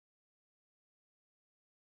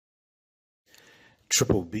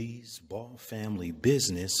Triple B's Ball family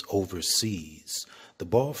business overseas. The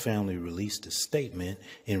Ball family released a statement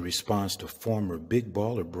in response to former Big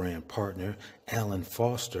Baller brand partner Alan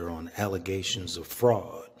Foster on allegations of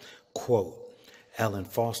fraud. Quote, Alan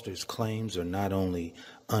Foster's claims are not only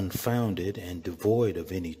unfounded and devoid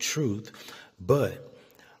of any truth, but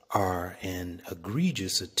are an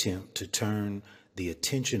egregious attempt to turn the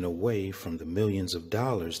attention away from the millions of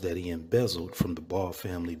dollars that he embezzled from the Ball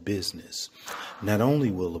family business. Not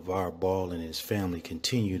only will LaVar Ball and his family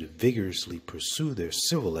continue to vigorously pursue their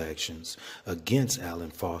civil actions against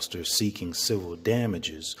Alan Foster seeking civil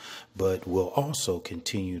damages, but will also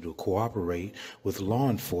continue to cooperate with law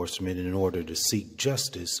enforcement in order to seek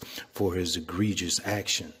justice for his egregious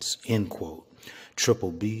actions, end quote.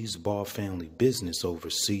 Triple B's Ball family business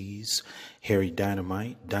overseas. Harry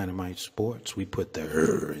DYNMYT, DYNMYT Sports. We put the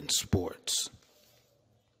 "er" in sports.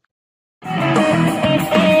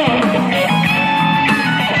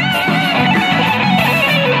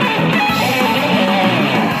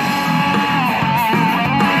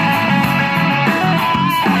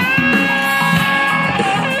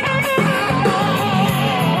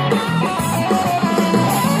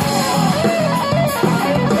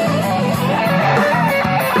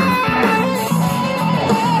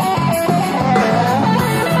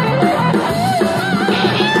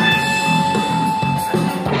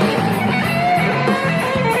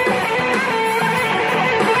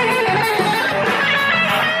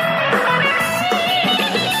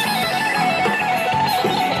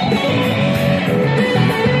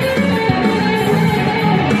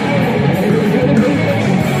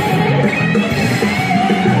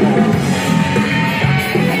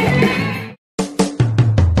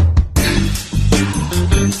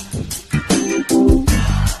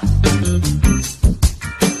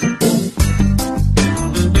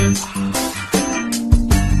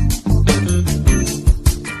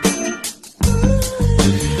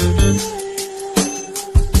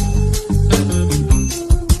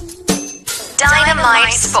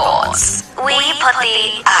 DYNMYT Sports. We put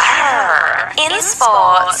the "er" in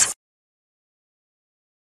sports.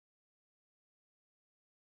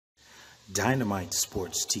 DYNMYT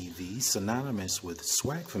Sports TV, synonymous with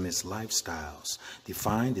swagfamous lifestyles,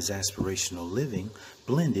 defined as aspirational living,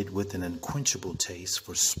 blended with an unquenchable taste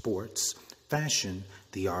for sports, fashion,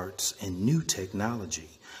 the arts, and new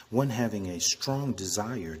technology. One having a strong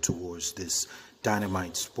desire towards this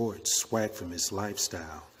DYNMYT Sports swagfamous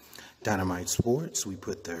lifestyle. DYNMYT Sports, we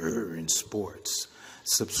put the "er" in sports.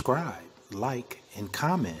 Subscribe, like, and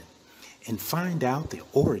comment, and find out the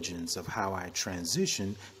origins of how I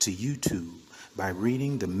transitioned to YouTube by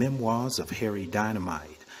reading the memoirs of Harry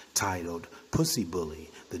DYNMYT, titled Pussy Bully,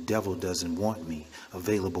 The Devil Doesn't Want Me,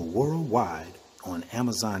 available worldwide on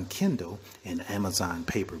Amazon Kindle and Amazon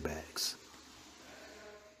paperbacks.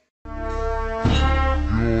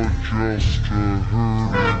 You're just a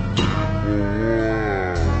hurting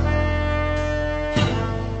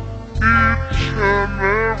each and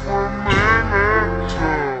every minute.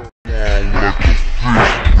 Like a fish,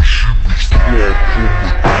 but she be small from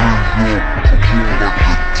the graveyard. I'm more like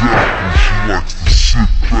a duck, she likes to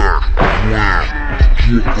sit back, wow,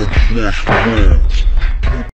 walk across the road.